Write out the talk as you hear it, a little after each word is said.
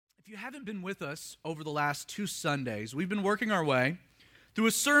you haven't been with us over the last 2 Sundays, we've been working our way through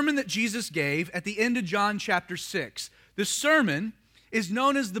a sermon that Jesus gave at the end of John chapter 6. This sermon is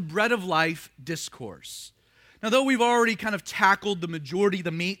known as the Bread of Life Discourse. Now, though we've already kind of tackled the majority,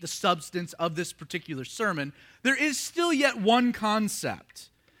 the meat, the substance of this particular sermon, there is still yet one concept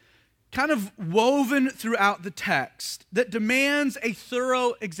kind of woven throughout the text that demands a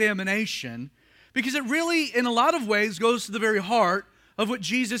thorough examination because it really, in a lot of ways, goes to the very heart of what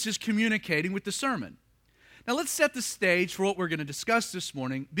Jesus is communicating with the sermon. Now let's set the stage for what we're going to discuss this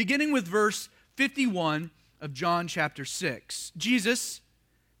morning, beginning with verse 51 of John chapter 6. Jesus,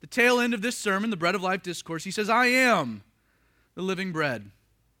 the tail end of this sermon, the Bread of Life Discourse, he says, "I am the living bread,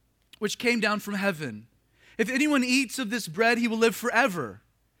 which came down from heaven. If anyone eats of this bread, he will live forever.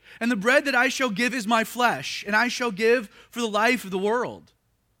 And the bread that I shall give is my flesh, and I shall give for the life of the world."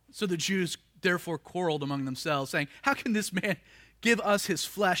 So the Jews therefore quarreled among themselves, saying, "How can this man give us his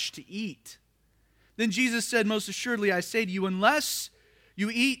flesh to eat?" Then Jesus said, "Most assuredly I say to you, unless you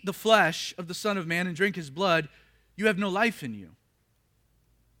eat the flesh of the Son of Man and drink his blood, you have no life in you.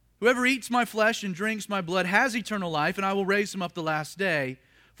 Whoever eats my flesh and drinks my blood has eternal life, and I will raise him up the last day.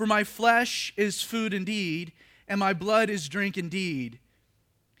 For my flesh is food indeed, and my blood is drink indeed.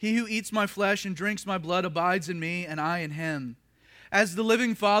 He who eats my flesh and drinks my blood abides in me, and I in him. As the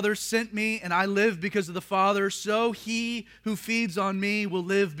living Father sent me, and I live because of the Father, so he who feeds on me will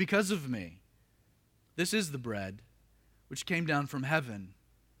live because of me. This is the bread which came down from heaven.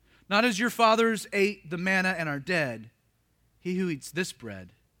 Not as your fathers ate the manna and are dead. He who eats this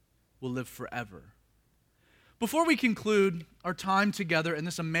bread will live forever." Before we conclude our time together in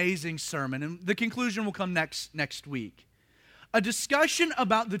this amazing sermon, and the conclusion will come next week, a discussion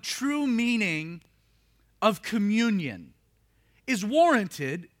about the true meaning of communion is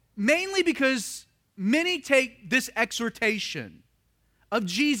warranted mainly because many take this exhortation of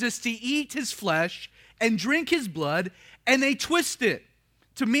Jesus to eat his flesh and drink his blood, and they twist it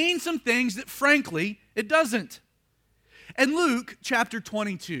to mean some things that, frankly, it doesn't. In Luke chapter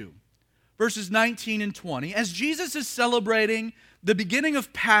 22, verses 19 and 20, as Jesus is celebrating the beginning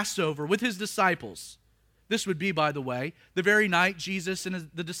of Passover with his disciples, this would be, by the way, the very night Jesus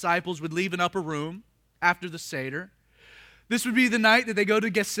and the disciples would leave an upper room after the Seder. This would be the night that they go to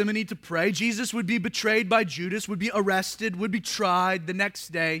Gethsemane to pray. Jesus would be betrayed by Judas, would be arrested, would be tried. The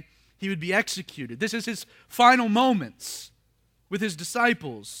next day, he would be executed. This is his final moments with his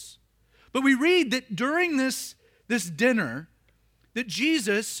disciples. But we read that during this dinner, that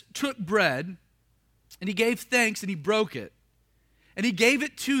Jesus took bread, and he gave thanks, and he broke it, and he gave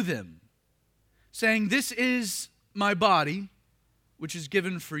it to them, saying, "This is my body, which is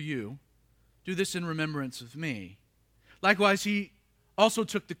given for you. Do this in remembrance of me." Likewise, he also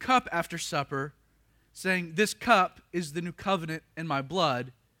took the cup after supper, saying, "This cup is the new covenant in my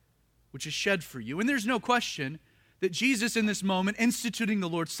blood, which is shed for you." And there's no question that Jesus in this moment, instituting the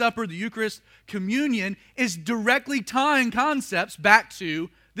Lord's Supper, the Eucharist, communion, is directly tying concepts back to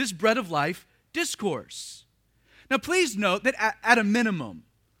this bread of life discourse. Now please note that at a minimum,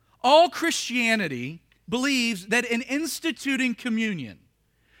 all Christianity believes that in instituting communion,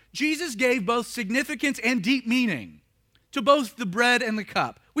 Jesus gave both significance and deep meaning to both the bread and the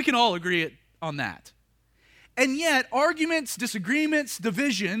cup. We can all agree on that. And yet, arguments, disagreements,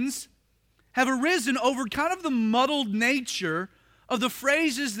 divisions have arisen over kind of the muddled nature of the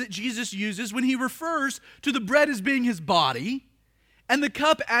phrases that Jesus uses when he refers to the bread as being his body and the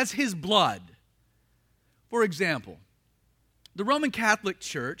cup as his blood. For example, the Roman Catholic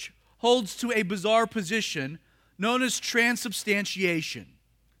Church holds to a bizarre position known as transubstantiation.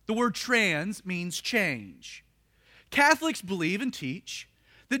 The word trans means change. Catholics believe and teach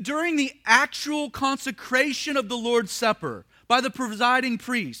that during the actual consecration of the Lord's Supper by the presiding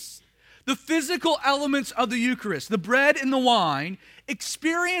priests, the physical elements of the Eucharist, the bread and the wine,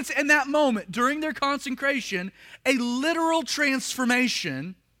 experience in that moment during their consecration a literal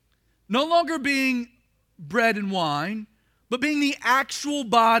transformation, no longer being bread and wine, but being the actual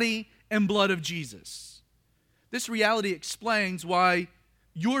body and blood of Jesus. This reality explains why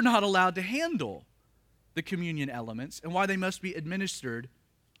you're not allowed to handle the communion elements and why they must be administered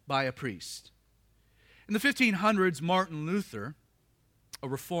by a priest. In the 1500s, Martin Luther, a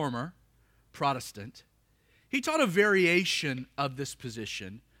reformer, Protestant, he taught a variation of this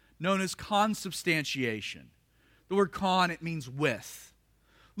position known as consubstantiation. The word con, it means with.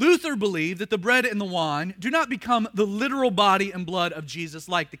 Luther believed that the bread and the wine do not become the literal body and blood of Jesus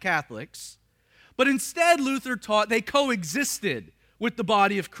like the Catholics, but instead Luther taught they coexisted with the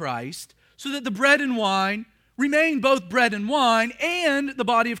body of Christ so that the bread and wine remain both bread and wine and the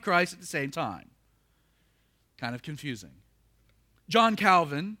body of Christ at the same time. Kind of confusing. John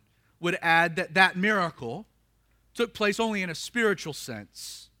Calvin would add that that miracle took place only in a spiritual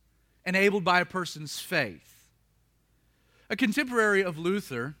sense, enabled by a person's faith. A contemporary of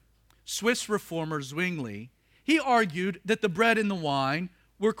Luther, Swiss reformer Zwingli, he argued that the bread and the wine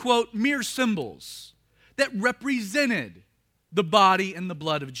were, quote, mere symbols that represented the body and the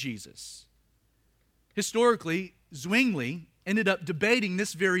blood of Jesus. Historically, Zwingli ended up debating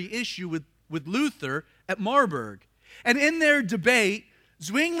this very issue with Luther at Marburg. And in their debate,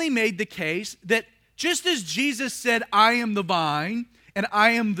 Zwingli made the case that just as Jesus said, "I am the vine and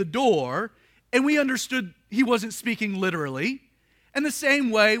I am the door," and we understood he wasn't speaking literally, in the same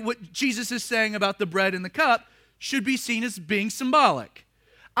way, what Jesus is saying about the bread and the cup should be seen as being symbolic.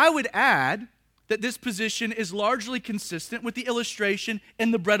 I would add that this position is largely consistent with the illustration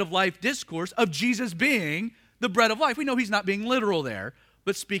in the bread of life discourse of Jesus being the bread of life. We know he's not being literal there,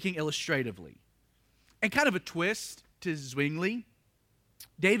 but speaking illustratively. And kind of a twist to Zwingli,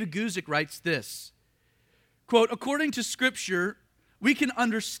 David Guzik writes this, quote, "According to Scripture, we can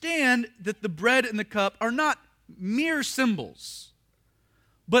understand that the bread and the cup are not mere symbols,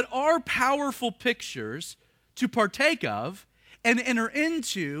 but are powerful pictures to partake of and enter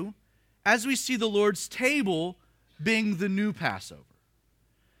into as we see the Lord's table being the new Passover."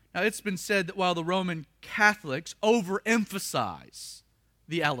 Now, it's been said that while the Roman Catholics overemphasize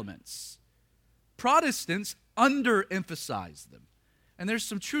the elements, Protestants underemphasize them. And there's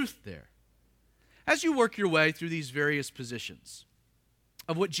some truth there. As you work your way through these various positions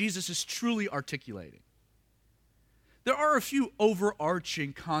of what Jesus is truly articulating, there are a few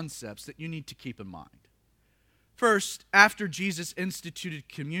overarching concepts that you need to keep in mind. First, after Jesus instituted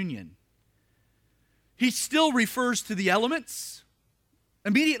communion, he still refers to the elements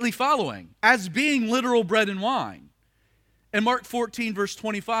immediately following as being literal bread and wine. In Mark 14, verse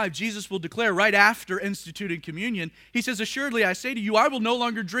 25, Jesus will declare right after instituting communion, he says, "Assuredly, I say to you, I will no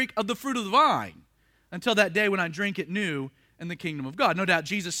longer drink of the fruit of the vine until that day when I drink it new in the kingdom of God." No doubt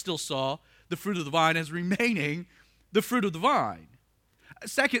Jesus still saw the fruit of the vine as remaining the fruit of the vine.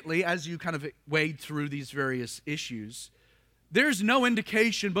 Secondly, as you kind of wade through these various issues, there's no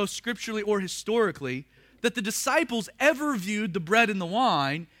indication, both scripturally or historically, that the disciples ever viewed the bread and the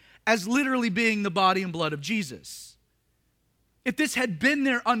wine as literally being the body and blood of Jesus. If this had been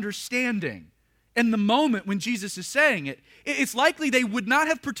their understanding in the moment when Jesus is saying it, it's likely they would not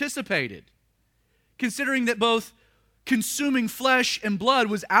have participated, considering that both consuming flesh and blood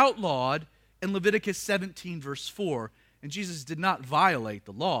was outlawed in Leviticus 17, verse 4, and Jesus did not violate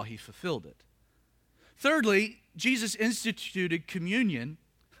the law, he fulfilled it. Thirdly, Jesus instituted communion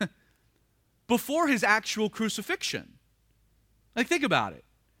before his actual crucifixion. Like, think about it.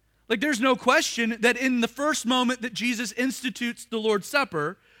 Like, there's no question that in the first moment that Jesus institutes the Lord's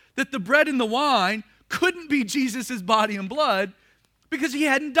Supper, that the bread and the wine couldn't be Jesus' body and blood because he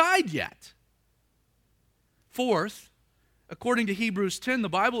hadn't died yet. Fourth, according to Hebrews 10, the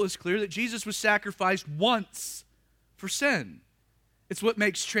Bible is clear that Jesus was sacrificed once for sin. It's what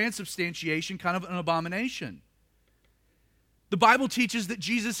makes transubstantiation kind of an abomination. The Bible teaches that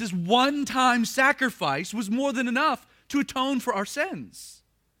Jesus' one-time sacrifice was more than enough to atone for our sins.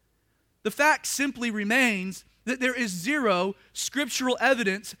 The fact simply remains that there is zero scriptural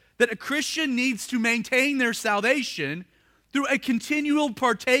evidence that a Christian needs to maintain their salvation through a continual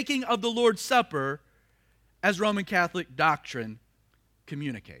partaking of the Lord's Supper, as Roman Catholic doctrine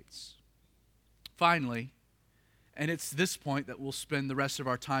communicates. Finally, and it's this point that we'll spend the rest of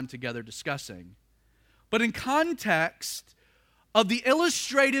our time together discussing, but in context of the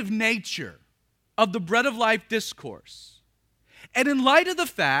illustrative nature of the bread of life discourse, and in light of the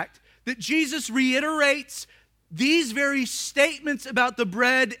fact that Jesus reiterates these very statements about the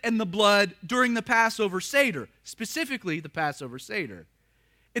bread and the blood during the Passover Seder, specifically the Passover Seder,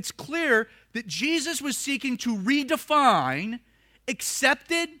 it's clear that Jesus was seeking to redefine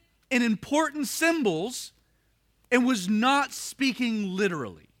accepted and important symbols and was not speaking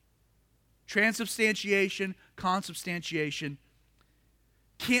literally. Transubstantiation, consubstantiation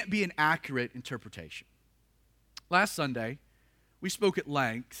can't be an accurate interpretation. Last Sunday, we spoke at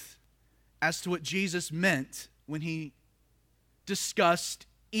length as to what Jesus meant when he discussed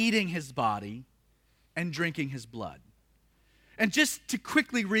eating his body and drinking his blood. And just to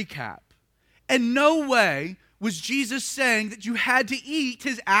quickly recap, in no way was Jesus saying that you had to eat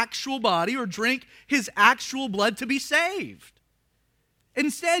his actual body or drink his actual blood to be saved.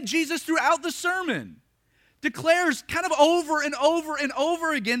 Instead, Jesus, throughout the sermon, declares kind of over and over and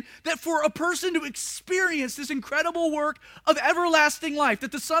over again that for a person to experience this incredible work of everlasting life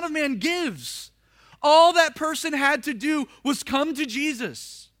that the Son of Man gives, all that person had to do was come to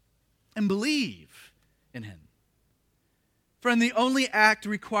Jesus and believe in him. Friend, the only act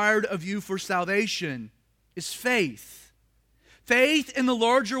required of you for salvation is faith. Faith in the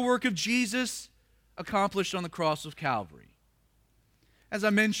larger work of Jesus accomplished on the cross of Calvary. As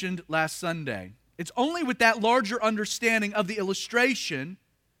I mentioned last Sunday, it's only with that larger understanding of the illustration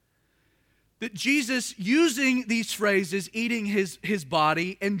that Jesus, using these phrases, eating his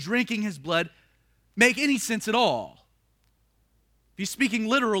body and drinking his blood, make any sense at all. If he's speaking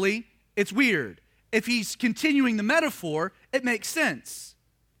literally, it's weird. If he's continuing the metaphor, it makes sense.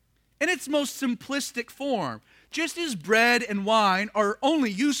 In its most simplistic form, just as bread and wine are only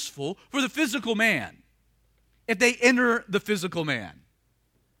useful for the physical man, if they enter the physical man.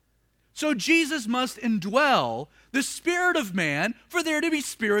 So Jesus must indwell the spirit of man for there to be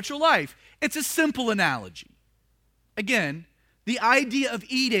spiritual life. It's a simple analogy. Again, the idea of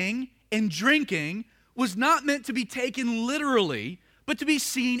eating and drinking was not meant to be taken literally, but to be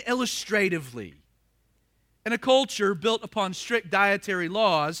seen illustratively. In a culture built upon strict dietary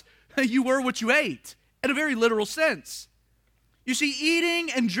laws, you were what you ate, in a very literal sense. You see,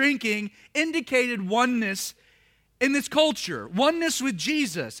 eating and drinking indicated oneness in this culture, oneness with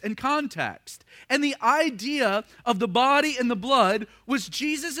Jesus in context. And the idea of the body and the blood was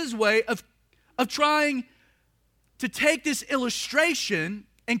Jesus' way of trying to take this illustration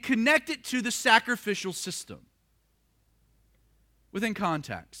and connect it to the sacrificial system. Within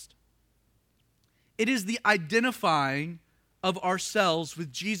context, it is the identifying of ourselves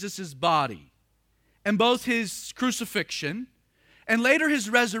with Jesus' body and both his crucifixion and later his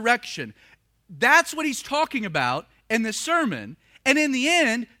resurrection. That's what he's talking about in this sermon. And in the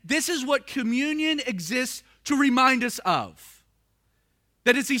end, this is what communion exists to remind us of.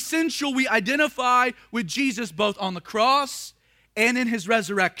 That it's essential we identify with Jesus both on the cross and in his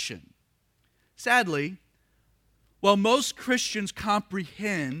resurrection. Sadly, while most Christians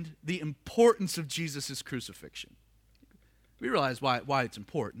comprehend the importance of Jesus' crucifixion, we realize why it's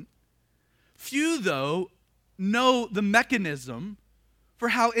important. Few, though, know the mechanism for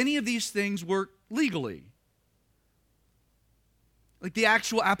how any of these things work legally, like the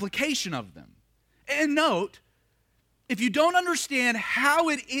actual application of them. And note, if you don't understand how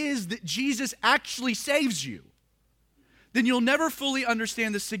it is that Jesus actually saves you, then you'll never fully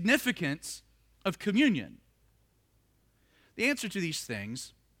understand the significance of communion. The answer to these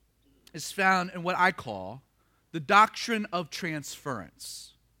things is found in what I call the doctrine of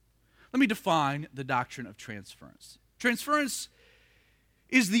transference. Let me define the doctrine of transference. Transference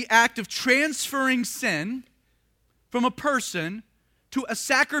is the act of transferring sin from a person to a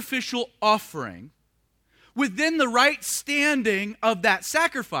sacrificial offering within the right standing of that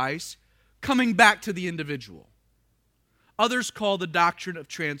sacrifice coming back to the individual. Others call the doctrine of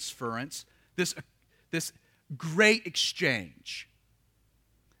transference this great exchange.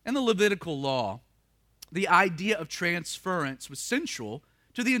 In the Levitical law, the idea of transference was central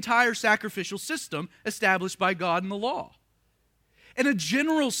to the entire sacrificial system established by God in the law. In a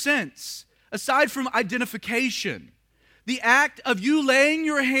general sense, aside from identification, the act of you laying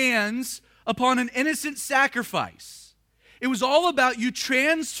your hands upon an innocent sacrifice, it was all about you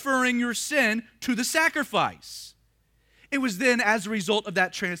transferring your sin to the sacrifice. It was then, as a result of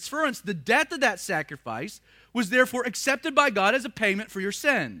that transference, the death of that sacrifice was therefore accepted by God as a payment for your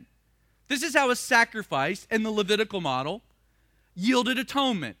sin. This is how a sacrifice in the Levitical model yielded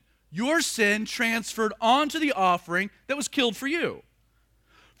atonement. Your sin transferred onto the offering that was killed for you.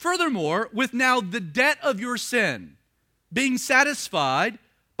 Furthermore, with now the debt of your sin being satisfied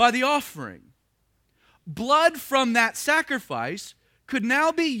by the offering, blood from that sacrifice could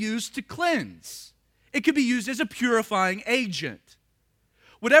now be used to cleanse. It could be used as a purifying agent.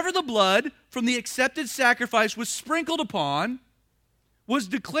 Whatever the blood from the accepted sacrifice was sprinkled upon was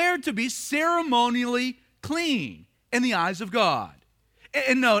declared to be ceremonially clean in the eyes of God.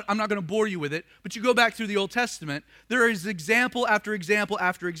 And note, I'm not going to bore you with it, but you go back through the Old Testament, there is example after example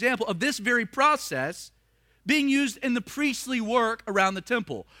after example of this very process being used in the priestly work around the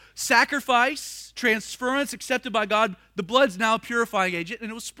temple. Sacrifice, transference accepted by God, the blood's now a purifying agent,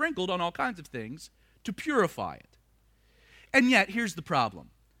 and it was sprinkled on all kinds of things to purify it. And yet, here's the problem.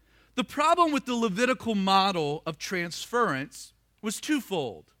 The problem with the Levitical model of transference was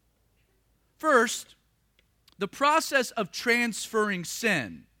twofold. First, the process of transferring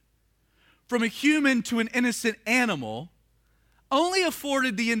sin from a human to an innocent animal only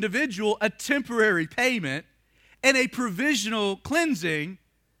afforded the individual a temporary payment and a provisional cleansing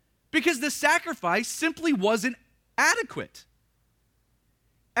because the sacrifice simply wasn't adequate.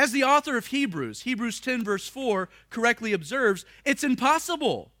 As the author of Hebrews 10 verse 4 correctly observes, it's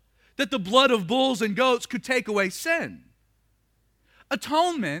impossible that the blood of bulls and goats could take away sin.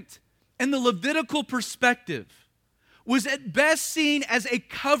 Atonement in the Levitical perspective was at best seen as a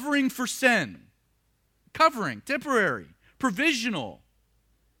covering for sin. Covering, temporary, provisional,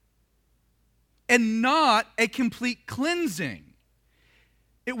 and not a complete cleansing.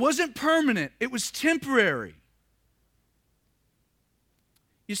 It wasn't permanent, it was temporary.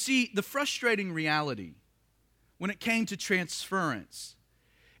 You see, the frustrating reality when it came to transference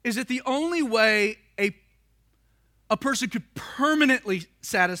is that the only way a person could permanently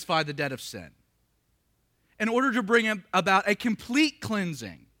satisfy the debt of sin, in order to bring about a complete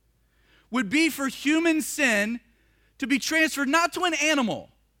cleansing, would be for human sin to be transferred not to an animal,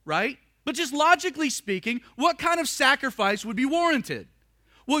 right? But just logically speaking, what kind of sacrifice would be warranted?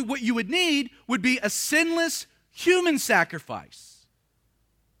 Well, what you would need would be a sinless human sacrifice.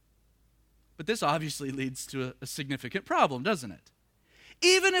 But this obviously leads to a significant problem, doesn't it?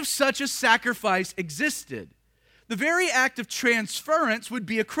 Even if such a sacrifice existed, the very act of transference would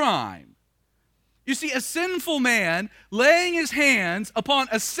be a crime. You see, a sinful man laying his hands upon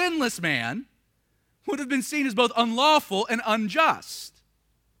a sinless man would have been seen as both unlawful and unjust.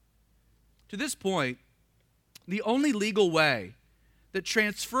 To this point, the only legal way that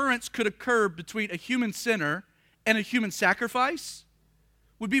transference could occur between a human sinner and a human sacrifice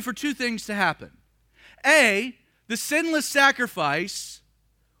would be for two things to happen. A, the sinless sacrifice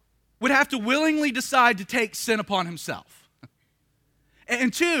would have to willingly decide to take sin upon himself.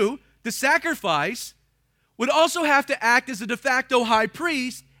 And two, the sacrifice would also have to act as a de facto high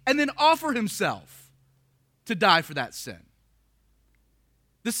priest and then offer himself to die for that sin.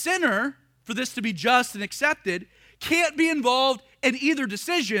 The sinner, for this to be just and accepted, can't be involved in either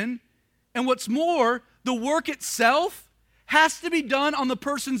decision, and what's more, the work itself has to be done on the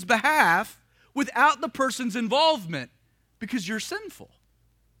person's behalf without the person's involvement because you're sinful.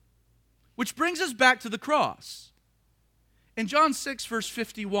 Which brings us back to the cross. In John 6, verse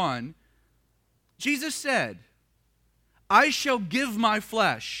 51, Jesus said, "I shall give my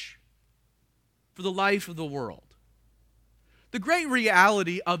flesh for the life of the world." The great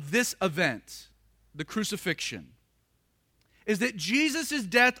reality of this event, the crucifixion, is that Jesus'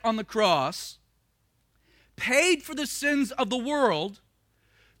 death on the cross paid for the sins of the world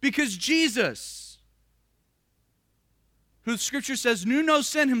because Jesus, who Scripture says knew no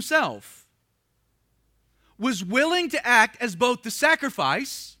sin himself, was willing to act as both the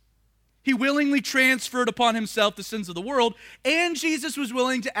sacrifice, he willingly transferred upon himself the sins of the world, and Jesus was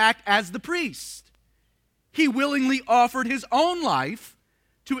willing to act as the priest. He willingly offered his own life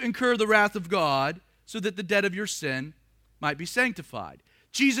to incur the wrath of God so that the debt of your sin might be sanctified.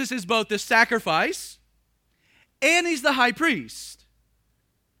 Jesus is both the sacrifice and he's the high priest.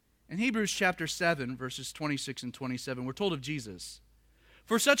 In Hebrews chapter 7, verses 26 and 27, we're told of Jesus,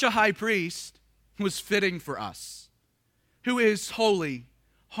 "For such a high priest was fitting for us, who is holy,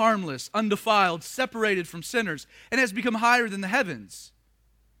 harmless, undefiled, separated from sinners, and has become higher than the heavens."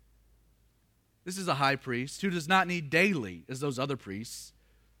 This is a high priest who does not need daily, as those other priests,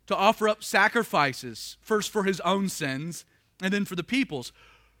 to offer up sacrifices, first for his own sins and then for the people's.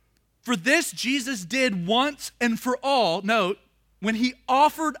 For this Jesus did once and for all, note, when he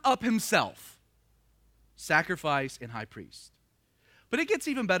offered up himself, sacrifice and high priest. But it gets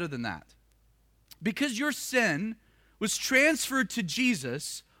even better than that. Because your sin was transferred to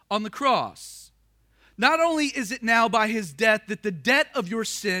Jesus on the cross, not only is it now by his death that the debt of your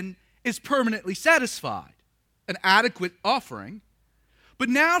sin is permanently satisfied, an adequate offering, but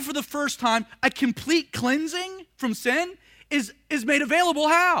now for the first time, a complete cleansing from sin is made available.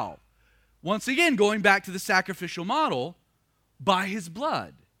 How? Once again, going back to the sacrificial model, by his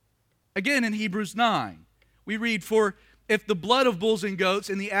blood. Again, in Hebrews 9, we read, "For if the blood of bulls and goats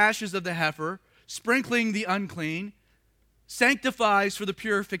and the ashes of the heifer, sprinkling the unclean, sanctifies for the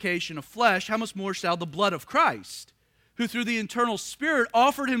purification of flesh, how much more shall the blood of Christ, who through the eternal Spirit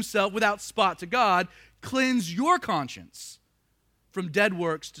offered himself without spot to God, cleanse your conscience from dead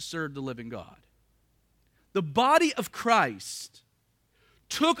works to serve the living God." The body of Christ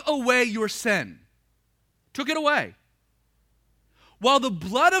took away your sin, took it away, while the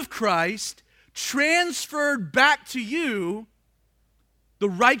blood of Christ transferred back to you the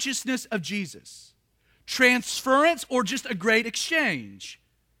righteousness of Jesus. Transference, or just a great exchange.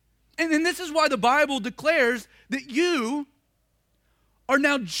 And this is why the Bible declares that you are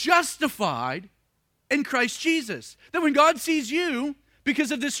now justified in Christ Jesus. That when God sees you,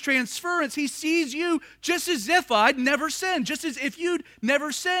 because of this transference, he sees you just as if I'd never sinned, just as if you'd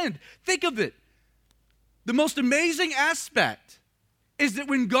never sinned. Think of it. The most amazing aspect is that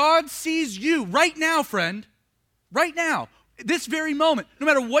when God sees you right now, friend, right now, this very moment, no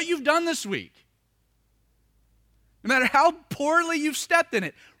matter what you've done this week, no matter how poorly you've stepped in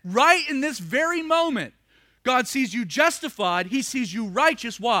it, right in this very moment, God sees you justified. He sees you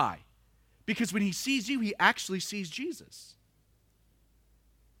righteous. Why? Because when he sees you, he actually sees Jesus.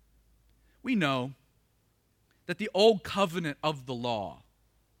 We know that the old covenant of the law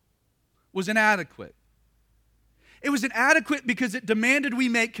was inadequate. It was inadequate because it demanded we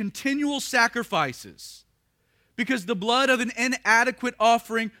make continual sacrifices, because the blood of an inadequate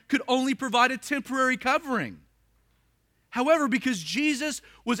offering could only provide a temporary covering. However, because Jesus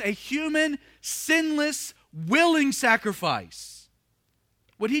was a human, sinless, willing sacrifice,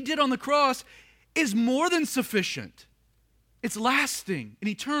 what he did on the cross is more than sufficient. It's lasting and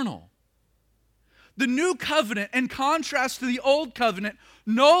eternal. The new covenant, in contrast to the old covenant,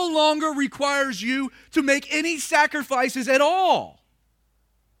 no longer requires you to make any sacrifices at all.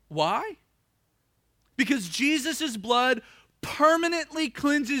 Why? Because Jesus' blood permanently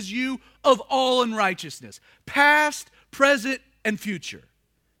cleanses you of all unrighteousness, past, present, and future.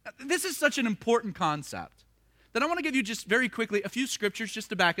 Now, this is such an important concept that I want to give you just very quickly a few scriptures just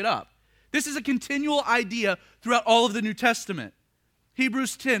to back it up. This is a continual idea throughout all of the New Testament.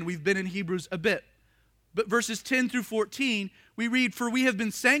 Hebrews 10, we've been in Hebrews a bit. But verses 10 through 14, we read, "For we have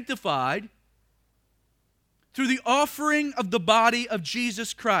been sanctified through the offering of the body of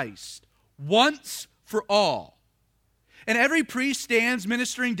Jesus Christ, once for all. And every priest stands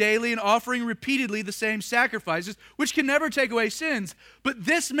ministering daily and offering repeatedly the same sacrifices, which can never take away sins. But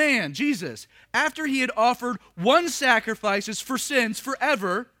this man, Jesus, after he had offered one sacrifice for sins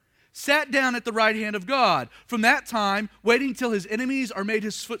forever, sat down at the right hand of God. From that time, waiting till his enemies are made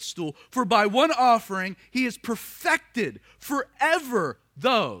his footstool. For by one offering, he has perfected forever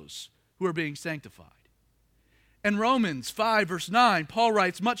those who are being sanctified." In Romans 5, verse 9, Paul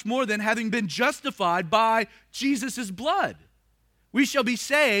writes, "Much more than having been justified by Jesus' blood, we shall be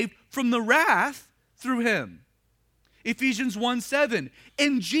saved from the wrath through him." Ephesians 1:7,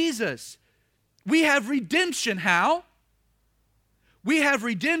 "In Jesus, we have redemption." How? We have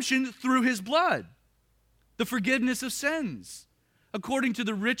redemption through his blood, the forgiveness of sins, according to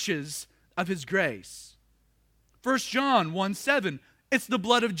the riches of his grace. 1 John 1:7, it's the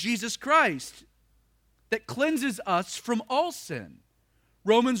blood of Jesus Christ that cleanses us from all sin.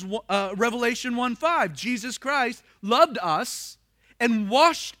 Revelation 1:5, Jesus Christ loved us and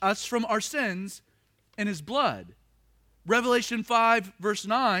washed us from our sins in his blood. Revelation 5, verse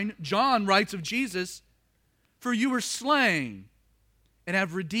 9, John writes of Jesus, "For you were slain and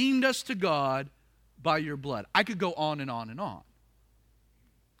have redeemed us to God by your blood." I could go on and on and on.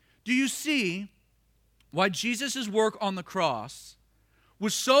 Do you see why Jesus' work on the cross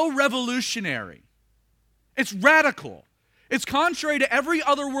was so revolutionary? It's radical. It's contrary to every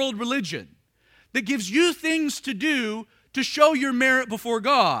other world religion that gives you things to do to show your merit before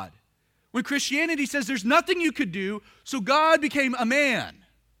God. When Christianity says there's nothing you could do, so God became a man,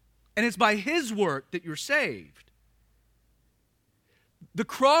 and it's by his work that you're saved. The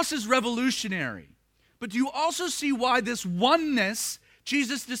cross is revolutionary. But do you also see why this oneness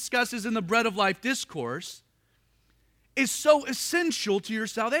Jesus discusses in the Bread of Life discourse is so essential to your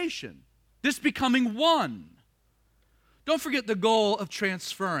salvation? This becoming one. Don't forget the goal of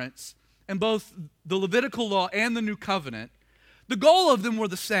transference in both the Levitical law and the New Covenant. The goal of them were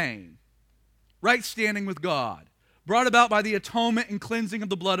the same: right standing with God, brought about by the atonement and cleansing of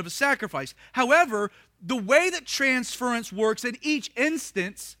the blood of a sacrifice. However, the way that transference works in each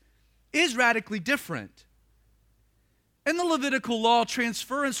instance is radically different. In the Levitical law,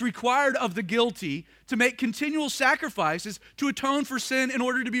 transference required of the guilty to make continual sacrifices to atone for sin in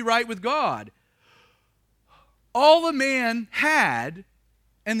order to be right with God. All a man had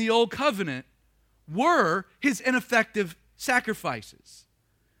in the old covenant were his ineffective sacrifices.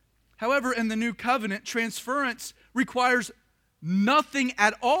 However, in the new covenant, transference requires nothing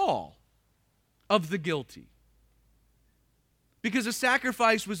at all of the guilty, because a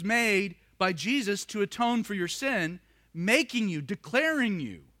sacrifice was made by Jesus to atone for your sin, making you, declaring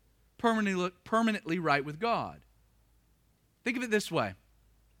you permanently right with God. Think of it this way.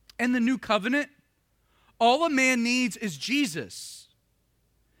 In the new covenant, all a man needs is Jesus,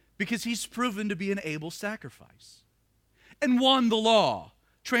 because he's proven to be an able sacrifice and won the law.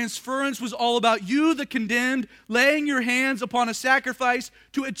 Transference was all about you, the condemned, laying your hands upon a sacrifice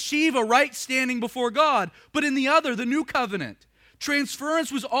to achieve a right standing before God. But in the other, the new covenant,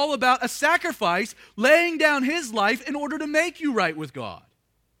 transference was all about a sacrifice laying down his life in order to make you right with God.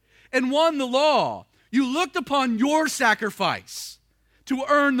 And one, the law, you looked upon your sacrifice to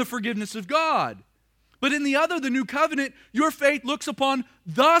earn the forgiveness of God. But in the other, the new covenant, your faith looks upon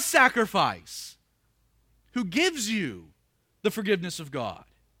the sacrifice who gives you the forgiveness of God.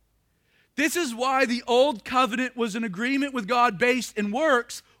 This is why the old covenant was an agreement with God based in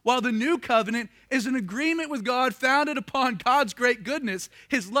works, while the new covenant is an agreement with God founded upon God's great goodness,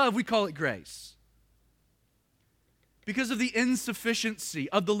 his love. We call it grace. Because of the insufficiency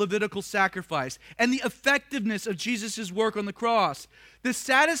of the Levitical sacrifice and the effectiveness of Jesus' work on the cross, the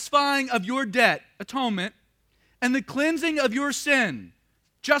satisfying of your debt, atonement, and the cleansing of your sin,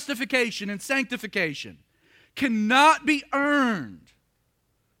 justification and sanctification, cannot be earned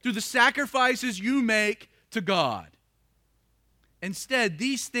through the sacrifices you make to God. Instead,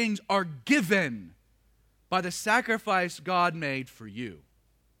 these things are given by the sacrifice God made for you.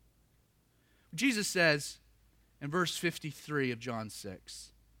 Jesus says in verse 53 of John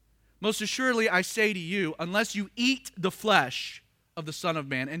 6, "Most assuredly I say to you, unless you eat the flesh of the Son of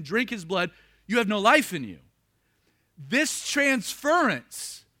Man and drink his blood, you have no life in you." This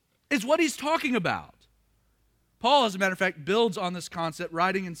transference is what he's talking about. Paul, as a matter of fact, builds on this concept,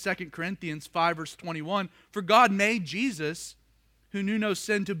 writing in 2 Corinthians 5, verse 21, "For God made Jesus, who knew no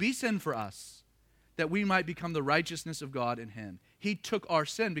sin, to be sin for us, that we might become the righteousness of God in him." He took our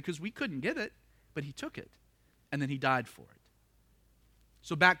sin because we couldn't give it, but he took it, and then he died for it.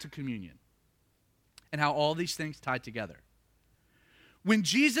 So back to communion and how all these things tie together. When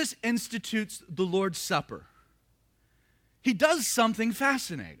Jesus institutes the Lord's Supper, he does something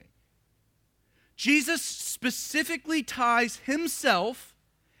fascinating. Jesus specifically ties himself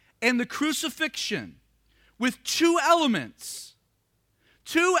and the crucifixion with two elements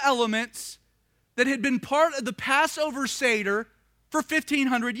that had been part of the Passover Seder for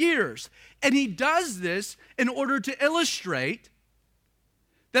 1,500 years. And he does this in order to illustrate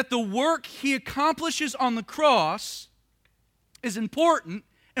that the work he accomplishes on the cross is important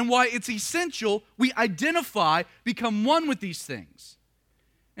and why it's essential we identify, become one with these things.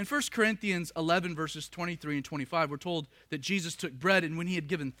 In 1 Corinthians 11, verses 23 and 25, we're told that Jesus took bread, and when he had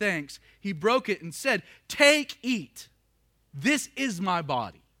given thanks, he broke it and said, "Take, eat. This is my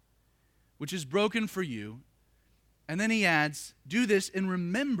body, which is broken for you." And then he adds, "Do this in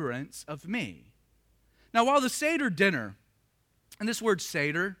remembrance of me." Now, while the Seder dinner, and this word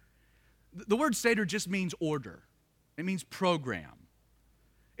Seder, the word Seder just means order. It means program.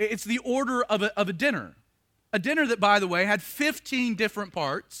 It's the order of a dinner. A dinner that, by the way, had 15 different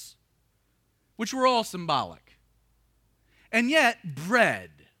parts, which were all symbolic. And yet,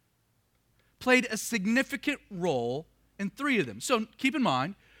 bread played a significant role in 3 of them. So keep in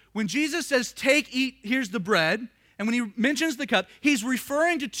mind, when Jesus says, "Take, eat, here's the bread," and when he mentions the cup, he's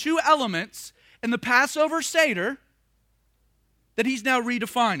referring to 2 elements in the Passover Seder that he's now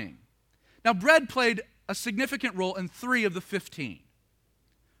redefining. Now, bread played a significant role in 3 of the 15.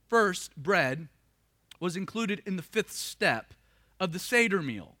 First, bread was included in the 5th step of the Seder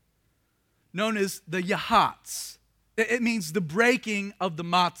meal, known as the Yahatz. It means the breaking of the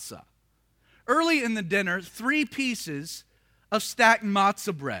matzah. Early in the dinner, 3 pieces of stacked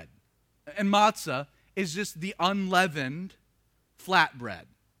matzah bread. And matzah is just the unleavened flat bread.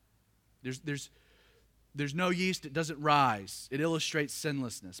 There's no yeast, it doesn't rise. It illustrates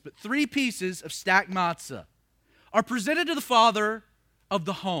sinlessness. But 3 pieces of stacked matzah are presented to the father of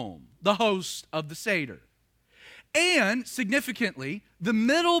the home, the host of the Seder. And, significantly, the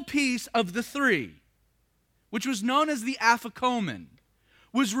middle piece of the 3, which was known as the afikomen,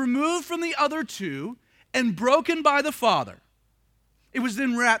 was removed from the other 2 and broken by the father. It was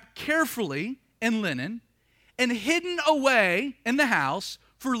then wrapped carefully in linen and hidden away in the house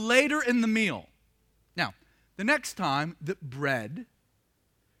for later in the meal. Now, the next time that bread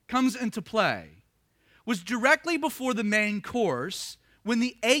comes into play was directly before the main course, when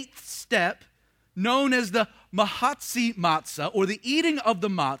the 8th step, known as the mahatzi matzah, or the eating of the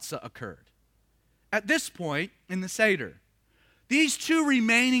matzah, occurred. At this point in the Seder, these 2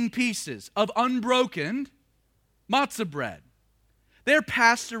 remaining pieces of unbroken matzah bread, they're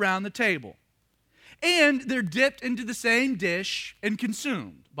passed around the table. And they're dipped into the same dish and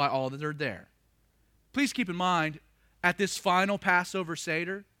consumed by all that are there. Please keep in mind, at this final Passover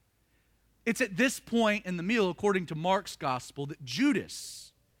Seder, it's at this point in the meal, according to Mark's gospel, that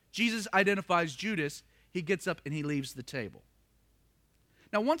Jesus identifies Judas. He gets up and he leaves the table.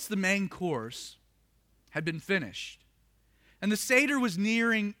 Now, once the main course had been finished and the Seder was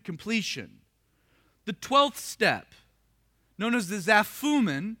nearing completion, the 12th step, known as the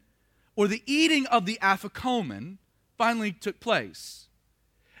zafumen, or the eating of the afikomen, finally took place.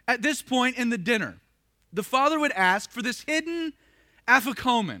 At this point in the dinner, the father would ask for this hidden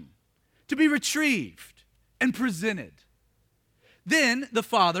afikomen to be retrieved and presented. Then the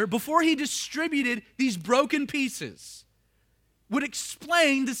father, before he distributed these broken pieces, would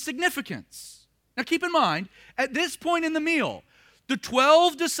explain the significance. Now keep in mind, at this point in the meal, the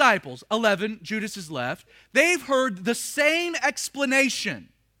 12 disciples, 11, Judas is left, they've heard the same explanation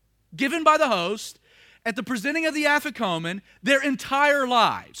given by the host at the presenting of the afikomen their entire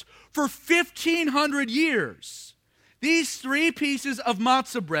lives. For 1,500 years, these three pieces of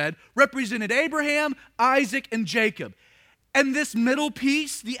matzah bread represented Abraham, Isaac, and Jacob. And this middle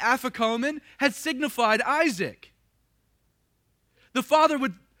piece, the afikomen, had signified Isaac. The father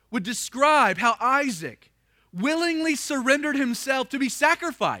would describe how Isaac willingly surrendered himself to be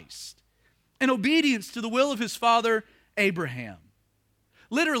sacrificed in obedience to the will of his father Abraham.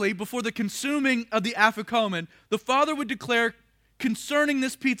 Literally, before the consuming of the afikomen, the father would declare concerning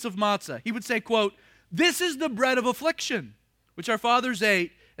this piece of matzah, he would say, quote, "This is the bread of affliction, which our fathers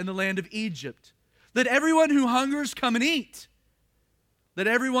ate in the land of Egypt. Let everyone who hungers come and eat. Let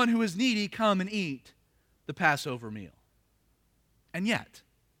everyone who is needy come and eat the Passover meal." And yet,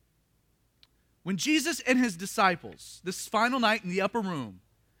 when Jesus and his disciples, this final night in the upper room,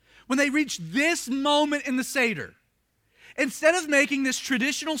 when they reached this moment in the Seder, instead of making this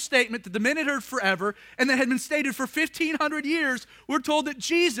traditional statement that the men had heard forever and that had been stated for 1,500 years, we're told that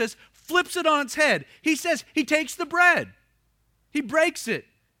Jesus flips it on its head. He says, he takes the bread, he breaks it,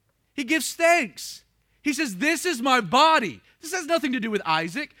 he gives thanks. He says, "This is my body." This has nothing to do with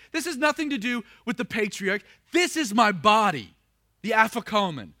Isaac. This has nothing to do with the patriarch. This is my body, the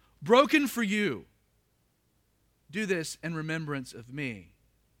afikomen, broken for you. Do this in remembrance of me.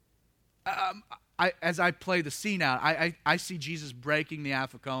 As I play the scene out, I see Jesus breaking the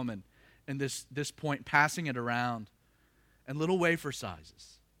afikomen and this point, passing it around in little wafer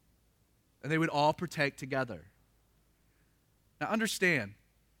sizes. And they would all partake together. Now understand,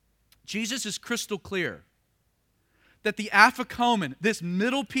 Jesus is crystal clear that the afikomen, this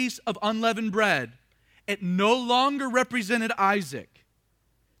middle piece of unleavened bread, it no longer represented Isaac.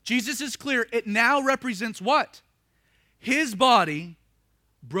 Jesus is clear, it now represents what? His body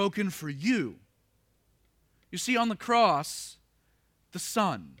broken for you. You see, on the cross, the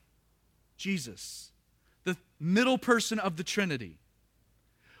Son, Jesus, the middle person of the Trinity,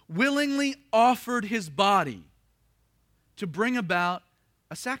 willingly offered his body to bring about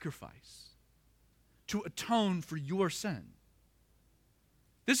a sacrifice, to atone for your sin.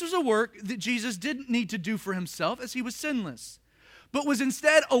 This was a work that Jesus didn't need to do for himself, as he was sinless, but was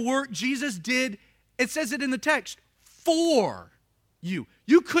instead a work Jesus did, it says it in the text, for you.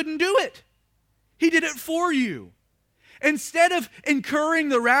 You couldn't do it. He did it for you. Instead of incurring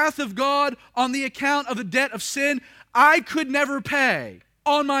the wrath of God on the account of a debt of sin I could never pay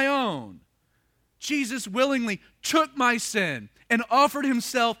on my own, Jesus willingly took my sin and offered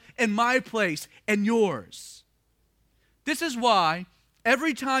himself in my place and yours. This is why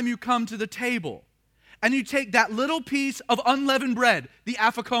every time you come to the table and you take that little piece of unleavened bread, the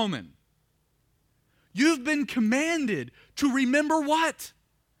afikomen, you've been commanded to remember what?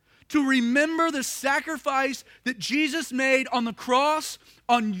 To remember the sacrifice that Jesus made on the cross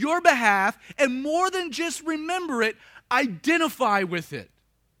on your behalf, and more than just remember it, identify with it.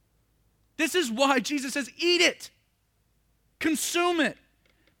 This is why Jesus says, eat it, consume it,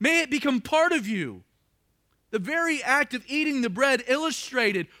 may it become part of you. The very act of eating the bread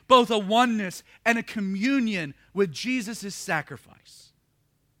illustrated both a oneness and a communion with Jesus' sacrifice.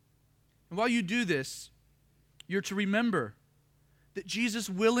 And while you do this, you're to remember that Jesus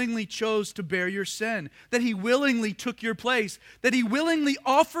willingly chose to bear your sin, that he willingly took your place, that he willingly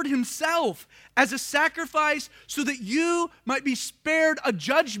offered himself as a sacrifice so that you might be spared a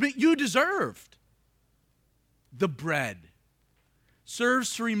judgment you deserved. The bread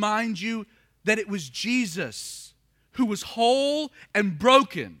serves to remind you that it was Jesus who was whole and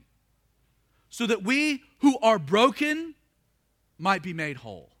broken so that we who are broken might be made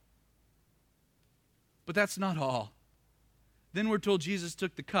whole. But that's not all. Then we're told Jesus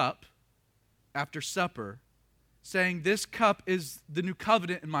took the cup after supper, saying, "This cup is the new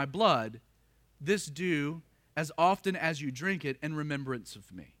covenant in my blood. This do as often as you drink it in remembrance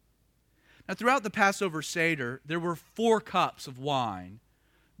of me." Now, throughout the Passover Seder, there were 4 cups of wine,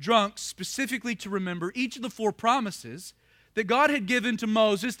 drunk specifically to remember each of the 4 promises that God had given to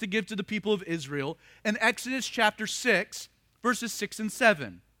Moses to give to the people of Israel in Exodus chapter 6, verses 6 and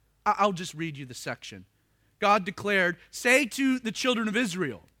 7. I'll just read you the section. God declared, "Say to the children of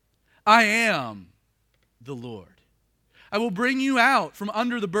Israel, I am the Lord. I will bring you out from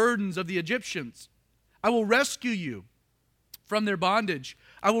under the burdens of the Egyptians. I will rescue you from their bondage.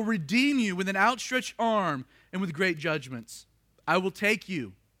 I will redeem you with an outstretched arm and with great judgments. I will take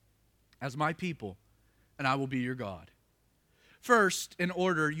you as my people, and I will be your God." First, in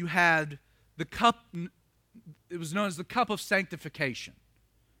order, you had the cup, it was known as the cup of sanctification,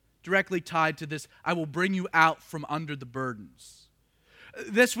 directly tied to this, "I will bring you out from under the burdens."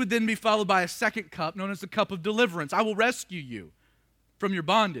 This would then be followed by a second cup known as the cup of deliverance. "I will rescue you from your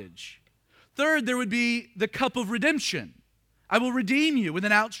bondage. Third, there would be the cup of redemption. I will redeem you with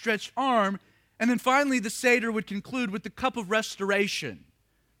an outstretched arm. And then finally, the Seder would conclude with the cup of restoration.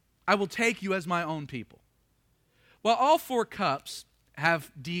 I will take you as my own people. While all four cups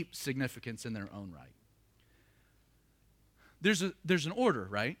have deep significance in their own right, there's an order,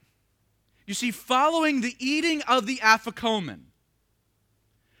 right? You see, following the eating of the afikomen,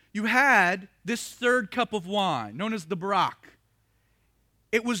 you had this third cup of wine, known as the Barak.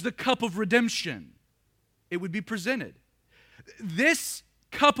 It was the cup of redemption. It would be presented. This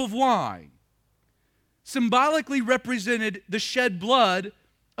cup of wine symbolically represented the shed blood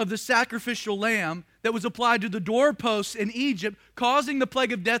of the sacrificial lamb that was applied to the doorposts in Egypt, causing the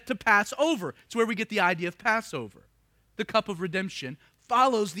plague of death to pass over. It's where we get the idea of Passover. The cup of redemption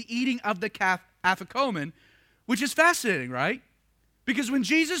follows the eating of the afikomen, which is fascinating, right? Because when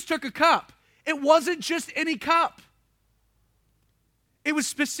Jesus took a cup, it wasn't just any cup. It was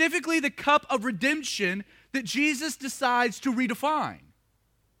specifically the cup of redemption that Jesus decides to redefine.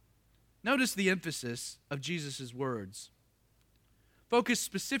 Notice the emphasis of Jesus' words. Focus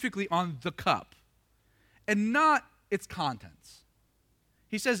specifically on the cup and not its contents.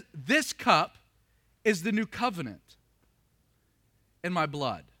 He says, this cup is the new covenant in my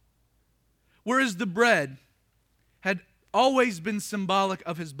blood. Whereas the bread had always been symbolic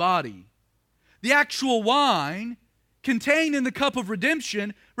of his body, the actual wine contained in the cup of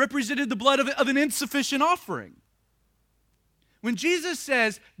redemption represented the blood of an insufficient offering. When Jesus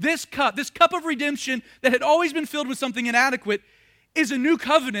says this cup of redemption that had always been filled with something inadequate, is a new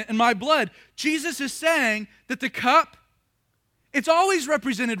covenant in my blood, Jesus is saying that the cup, it's always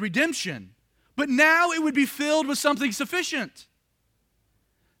represented redemption, but now it would be filled with something sufficient.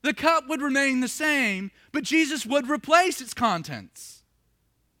 The cup would remain the same, but Jesus would replace its contents.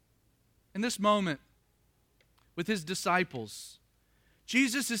 In this moment, with his disciples,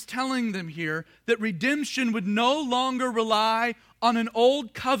 Jesus is telling them here that redemption would no longer rely on an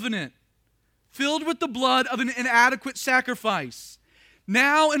old covenant filled with the blood of an inadequate sacrifice.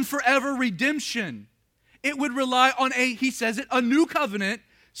 Now and forever redemption, it would rely on a new covenant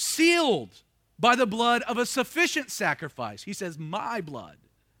sealed by the blood of a sufficient sacrifice. He says, my blood.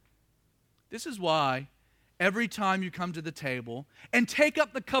 This is why every time you come to the table and take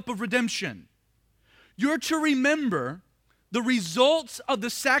up the cup of redemption, you're to remember the results of the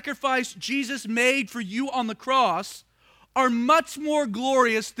sacrifice Jesus made for you on the cross are much more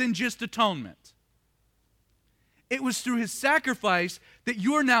glorious than just atonement. It was through his sacrifice that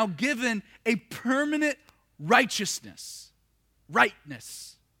you are now given a permanent righteousness,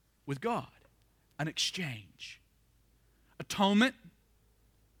 rightness with God, an exchange. Atonement,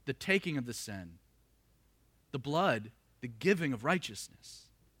 the taking of the sin. The blood, the giving of righteousness.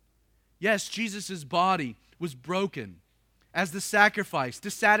 Yes, Jesus' body was broken as the sacrifice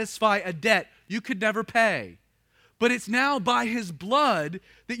to satisfy a debt you could never pay. But it's now by his blood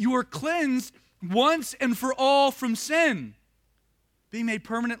that you are cleansed once and for all from sin, being made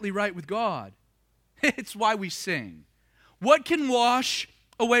permanently right with God. It's why we sing. What can wash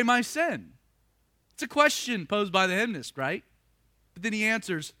away my sin? It's a question posed by the hymnist, right? But then he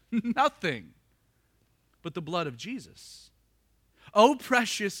answers, nothing but the blood of Jesus. Oh,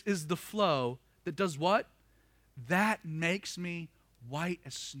 precious is the flow that does what? That makes me white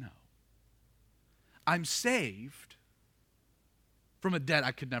as snow. I'm saved from a debt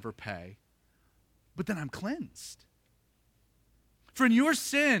I could never pay, but then I'm cleansed. For your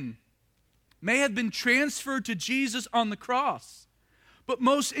sin may have been transferred to Jesus on the cross, but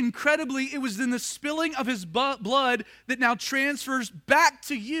most incredibly, it was in the spilling of his blood that now transfers back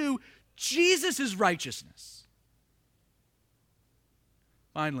to you Jesus' righteousness.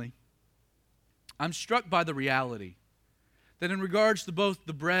 Finally, I'm struck by the reality that in regards to both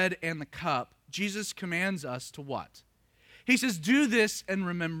the bread and the cup, Jesus commands us to what? He says, do this in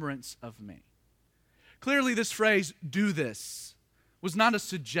remembrance of me. Clearly, this phrase, do this, was not a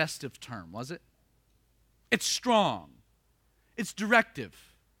suggestive term, was it? It's strong. It's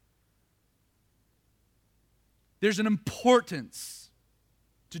directive. There's an importance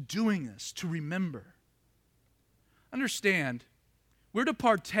to doing this, to remember. Understand, we're to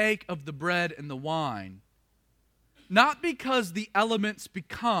partake of the bread and the wine, not because the elements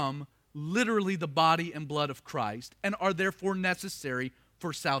become literally the body and blood of Christ and are therefore necessary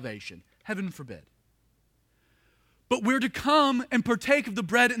for salvation. Heaven forbid. But we're to come and partake of the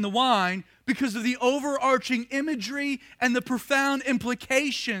bread and the wine because of the overarching imagery and the profound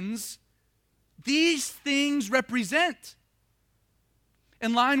implications these things represent.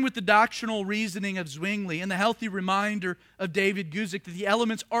 In line with the doctrinal reasoning of Zwingli and the healthy reminder of David Guzik that the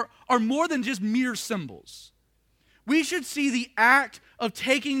elements are more than just mere symbols. We should see the act of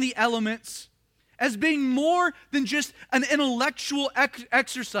taking the elements as being more than just an intellectual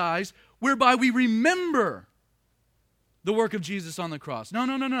exercise whereby we remember the work of Jesus on the cross.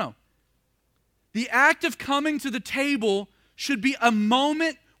 No. The act of coming to the table should be a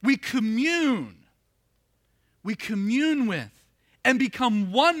moment we commune. We commune with and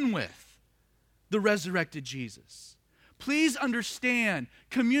become one with the resurrected Jesus. Please understand,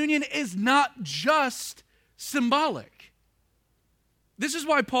 communion is not just symbolic. This is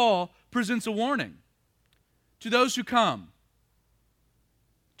why Paul presents a warning to those who come,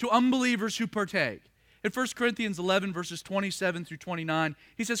 to unbelievers who partake. In 1 Corinthians 11, verses 27 through 29,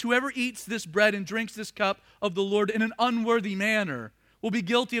 he says, "Whoever eats this bread and drinks this cup of the Lord in an unworthy manner will be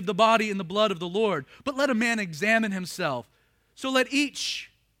guilty of the body and the blood of the Lord. But let a man examine himself. So let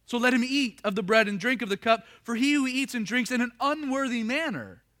him eat of the bread and drink of the cup. For he who eats and drinks in an unworthy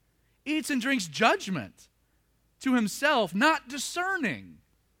manner eats and drinks judgment to himself, not discerning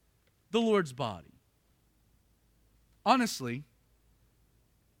the Lord's body." Honestly,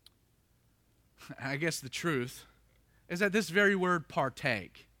 I guess the truth is that this very word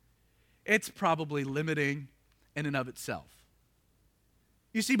partake, it's probably limiting in and of itself.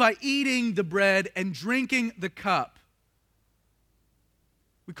 You see, by eating the bread and drinking the cup,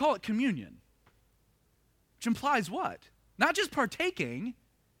 we call it communion, which implies what? Not just partaking,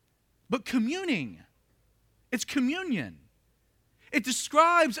 but communing. It's communion. It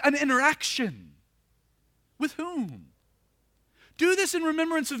describes an interaction. With whom? Do this in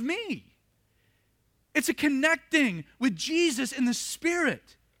remembrance of me. It's a connecting with Jesus in the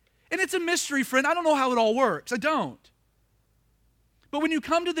Spirit. And it's a mystery, friend. I don't know how it all works. I don't. But when you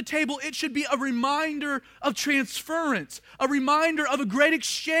come to the table, it should be a reminder of transference, a reminder of a great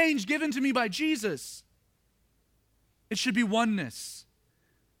exchange given to me by Jesus. It should be oneness.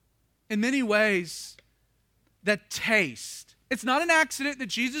 In many ways, that taste. It's not an accident that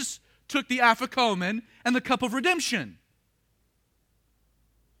Jesus took the Afikomen and the cup of redemption.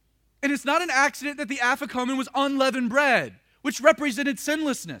 And it's not an accident that the Afikomen was unleavened bread, which represented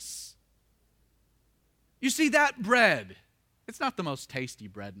sinlessness. You see, that bread, it's not the most tasty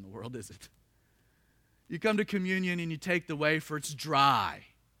bread in the world, is it? You come to communion and you take the wafer, it's dry.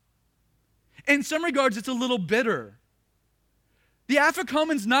 In some regards, it's a little bitter. The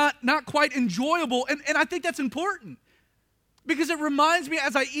Afikomen's not quite enjoyable, and I think that's important because it reminds me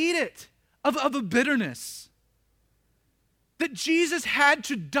as I eat it of a bitterness. That Jesus had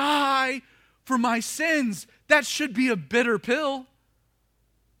to die for my sins. That should be a bitter pill.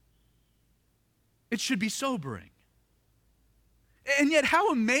 It should be sobering. And yet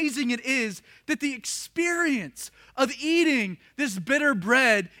how amazing it is that the experience of eating this bitter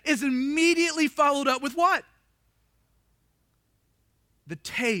bread is immediately followed up with what? The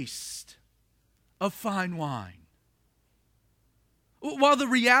taste of fine wine. While the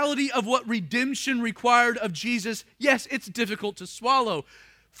reality of what redemption required of Jesus, yes, it's difficult to swallow.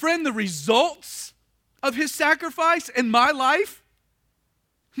 Friend, the results of his sacrifice in my life,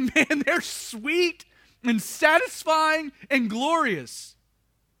 man, they're sweet and satisfying and glorious.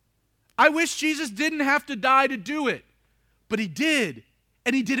 I wish Jesus didn't have to die to do it, but he did,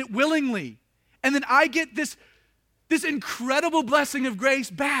 and he did it willingly. And then I get this incredible blessing of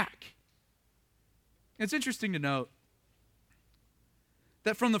grace back. It's interesting to note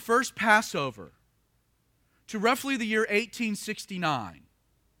that from the first Passover to roughly the year 1869,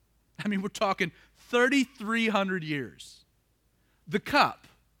 I mean, we're talking 3,300 years, the cup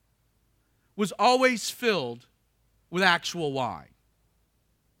was always filled with actual wine.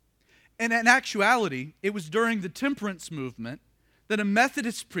 And in actuality, it was during the temperance movement that a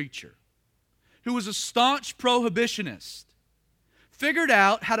Methodist preacher, who was a staunch prohibitionist, figured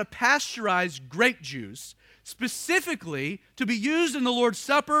out how to pasteurize grape juice specifically to be used in the Lord's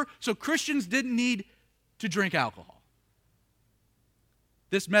Supper so Christians didn't need to drink alcohol.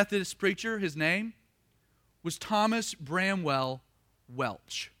 This Methodist preacher, his name was Thomas Bramwell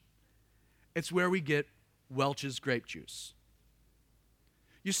Welch. It's where we get Welch's grape juice.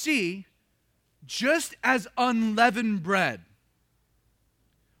 You see, just as unleavened bread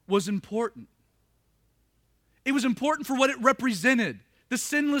was important, it was important for what it represented, the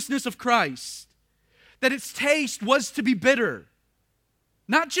sinlessness of Christ, that its taste was to be bitter.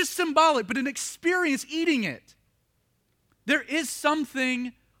 Not just symbolic, but an experience eating it. There is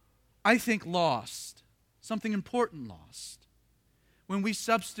something, I think, lost, something important lost, when we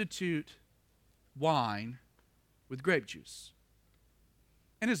substitute wine with grape juice.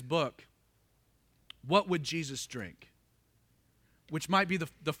 In his book, What Would Jesus Drink?, which might be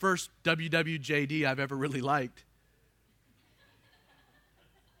the first WWJD I've ever really liked,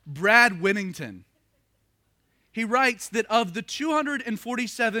 Brad Winnington, he writes that of the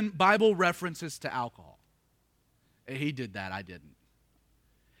 247 Bible references to alcohol, he did that, I didn't.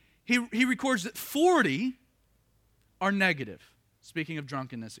 He records that 40 are negative, speaking of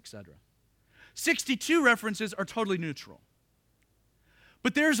drunkenness, etc. 62 references are totally neutral.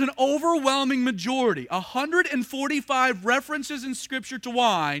 But there's an overwhelming majority, 145 references in Scripture to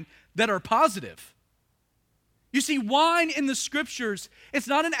wine that are positive. You see, wine in the Scriptures, it's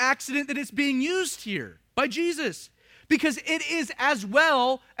not an accident that it's being used here by Jesus, because it is, as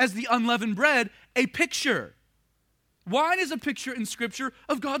well as the unleavened bread, a picture. Wine is a picture in Scripture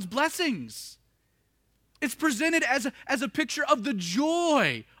of God's blessings. It's presented as a picture of the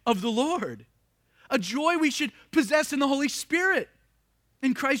joy of the Lord, a joy we should possess in the Holy Spirit,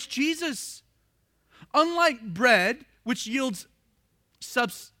 in Christ Jesus. Unlike bread, which yields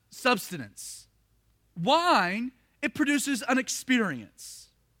substance, wine, it produces an experience.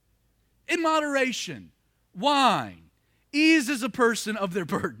 In moderation, wine eases a person of their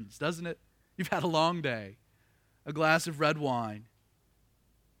burdens, doesn't it? You've had a long day. A glass of red wine.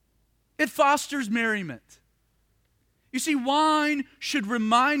 It fosters merriment. You see, wine should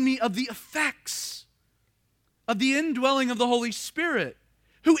remind me of the effects of the indwelling of the Holy Spirit,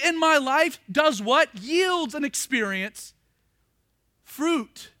 who in my life does what? Yields an experience.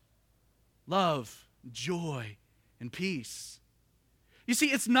 Fruit, love, joy, and peace. You see,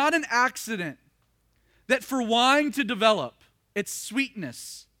 it's not an accident that for wine to develop its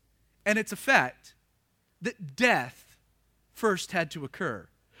sweetness and its effect, that death first had to occur.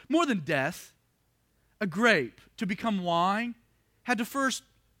 More than death, a grape to become wine had to first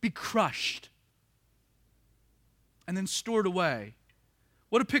be crushed and then stored away.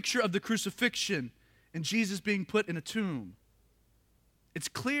 What a picture of the crucifixion and Jesus being put in a tomb. It's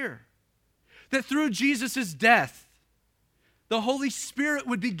clear that through Jesus' death, the Holy Spirit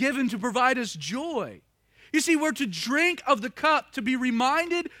would be given to provide us joy. You see, we're to drink of the cup to be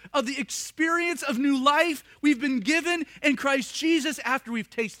reminded of the experience of new life we've been given in Christ Jesus after we've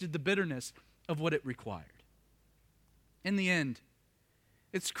tasted the bitterness of what it required. In the end,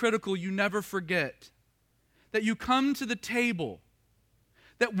 it's critical you never forget that you come to the table,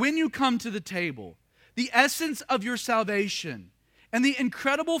 that when you come to the table, the essence of your salvation and the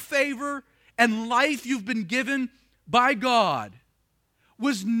incredible favor and life you've been given by God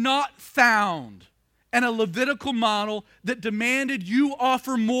was not found and a Levitical model that demanded you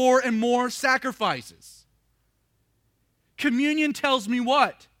offer more and more sacrifices. Communion tells me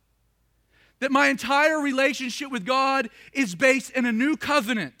what? That my entire relationship with God is based in a new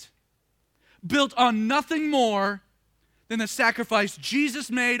covenant, built on nothing more than the sacrifice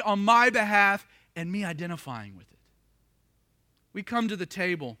Jesus made on my behalf and me identifying with it. We come to the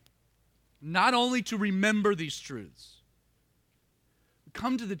table not only to remember these truths, we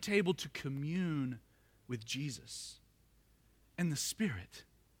come to the table to commune with Jesus and the Spirit.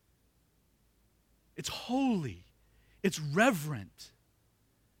 It's holy. It's reverent.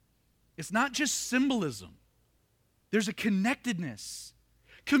 It's not just symbolism. There's a connectedness.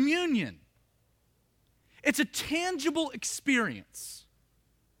 Communion. It's a tangible experience.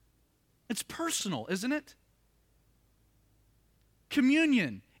 It's personal, isn't it?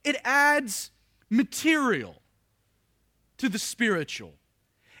 Communion. It adds material to the spiritual.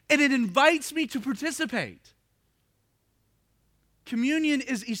 And it invites me to participate. Communion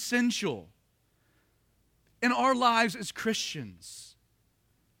is essential in our lives as Christians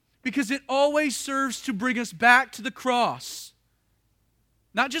because it always serves to bring us back to the cross.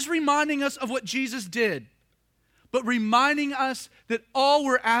 Not just reminding us of what Jesus did, but reminding us that all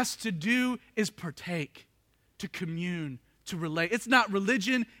we're asked to do is partake, to commune, to relate. It's not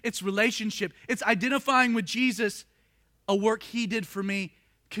religion, it's relationship. It's identifying with Jesus, a work He did for me.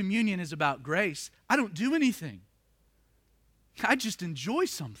 Communion is about grace. I don't do anything. I just enjoy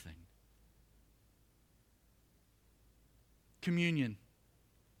something. Communion.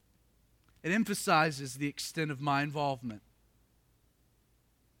 It emphasizes the extent of my involvement.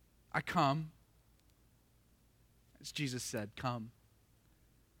 I come, as Jesus said, come.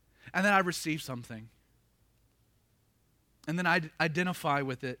 And then I receive something. And then I identify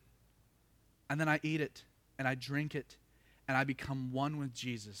with it. And then I eat it, and I drink it, and I become one with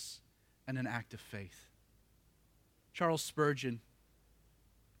Jesus in an act of faith. Charles Spurgeon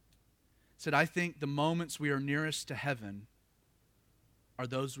said, I think the moments we are nearest to heaven are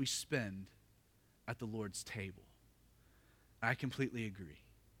those we spend at the Lord's table. I completely agree.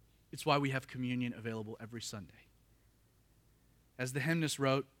 It's why we have communion available every Sunday. As the hymnist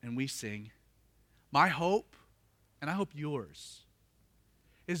wrote, and we sing, my hope, and I hope yours,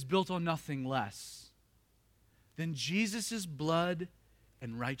 is built on nothing less than Jesus' blood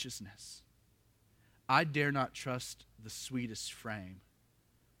and righteousness. I dare not trust the sweetest frame,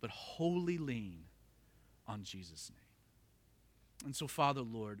 but wholly lean on Jesus' name. And so, Father,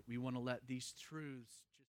 Lord, we want to let these truths